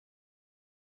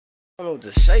I don't know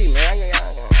what to say, man.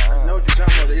 I know what you're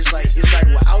talking about. It's like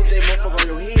without that motherfucker on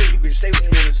your head, you can say what you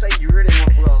want to say. You hear that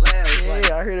motherfucker out loud.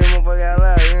 Yeah, I hear that motherfucker out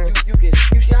loud. Yeah.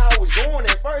 You see how I was going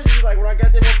at first? It's like when I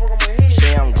got that motherfucker on my head.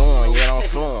 Say I'm going, yet I'm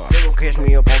flowing. Catch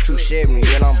me up on 270,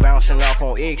 yet I'm bouncing off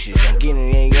on X's. I'm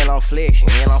getting in, yet I'm flexing.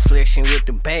 Yet I'm flexing with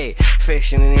the bag,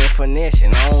 flexing and then finessing.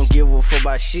 I don't give a fuck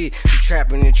about shit. You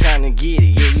trapping and trying to get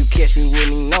it. Yeah, you catch me,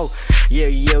 wouldn't even know. Yeah,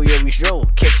 we slow.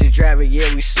 Catch the driver,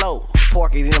 yeah, we slow.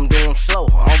 Park it, I'm doing slow.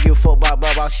 I don't give a fuck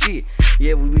about shit.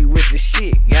 Yeah, we be with the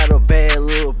shit. Got a bad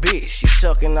little bitch. She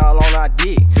sucking all on our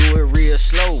dick. Do it real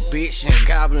slow, bitch. And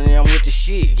gobbling, I'm with the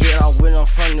shit. Yeah, I'm with them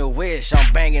from the west.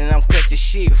 I'm banging and I'm clutching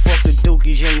shit. Fuck the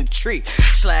dookies in the tree.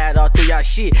 Slide all through y'all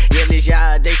shit. Yeah, this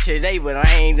y'all day today, but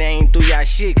I ain't through y'all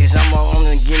shit. Cause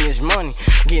I'm getting this money.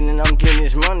 I'm getting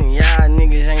this money. Y'all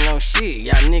niggas ain't no shit.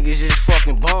 Y'all niggas just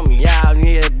fucking bummy. Y'all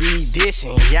yeah be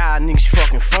dissing. Y'all niggas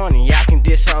fucking funny. Y'all can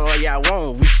diss all y'all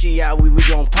want. We see how we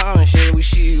gon' punish it. We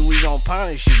see we gon'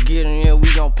 punish you. Get them, yeah,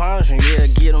 we gon' punish them. Yeah,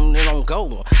 get them, they don't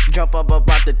go. Jump up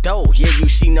out the door. Yeah, you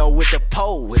see no with the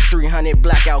pole. With 300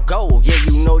 blackout gold. Yeah,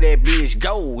 you know that bitch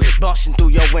gold. It busting through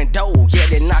your window. Yeah,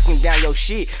 they knocking down your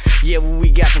shit. Yeah,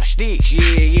 we got them sticks.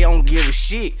 Yeah, don't give a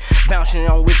shit. Bouncing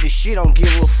on with the shit. Don't give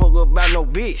a fuck about no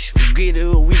bitch. We get it,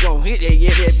 we gon' hit that. Yeah,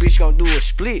 that bitch gon' do a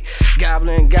split.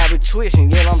 Gobbling, gobble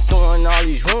twisting. Yeah, I'm throwing all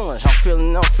these runs. I'm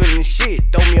feeling the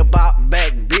shit. Throw me a bop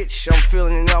back, bitch. I'm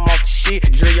feeling I'm off the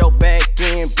shit. Drill your back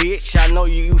in, bitch. I know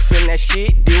you feeling that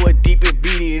shit. Do it deep and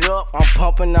beat it up. I'm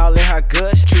pumping all in her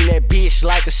guts. Treat that bitch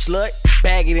like a slut.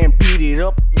 Bag it and beat it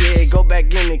up. Yeah, go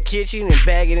back in the kitchen and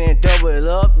bag it and double it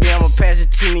up. Then I'ma pass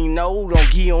it to me, no. Don't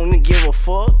give a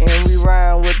fuck. And we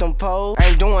ride with them poles.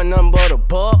 Ain't doing nothing but a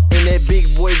buck. In that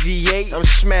big boy V8, I'm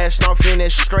smashed off in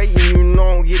that straight, and you know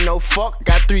I don't get no fuck.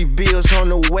 Got 3 bills on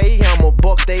the way. I'ma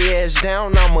buck they ass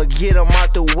down. I'ma get them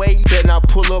out the way. Better not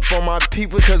pull up on my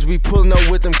people, cause we pulling up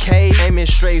with them K. Aiming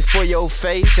straight for your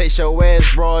face. Say your ass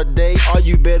broad day. All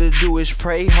you better do is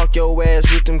pray. Huck your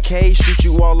ass with them K. Shoot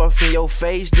you all off in your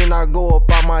face. Then I go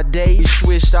up on my day. We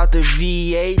switched out the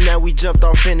V8. Now we jumped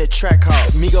off in the track hall.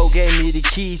 Migo gave me the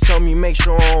keys. Told me make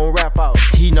sure I don't rap out.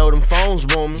 He know them phones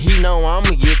booming. He know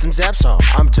I'ma get them zaps on.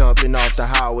 I'm jumping off the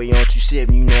highway on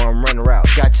 270. You know I'm running route.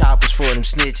 Got choppers for them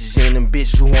snitches and them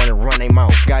bitches who wanna run they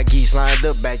mouth. Got geese lined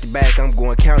up back to back. I'm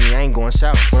going county. I ain't going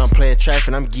south. When I'm playing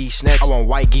traffic, I'm geese snatch. I want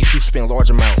white geese who spend large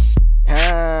amount.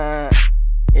 Yeah,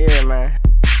 man.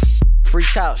 Free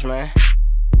tops, man.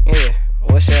 Yeah.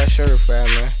 What's that certified,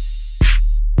 man?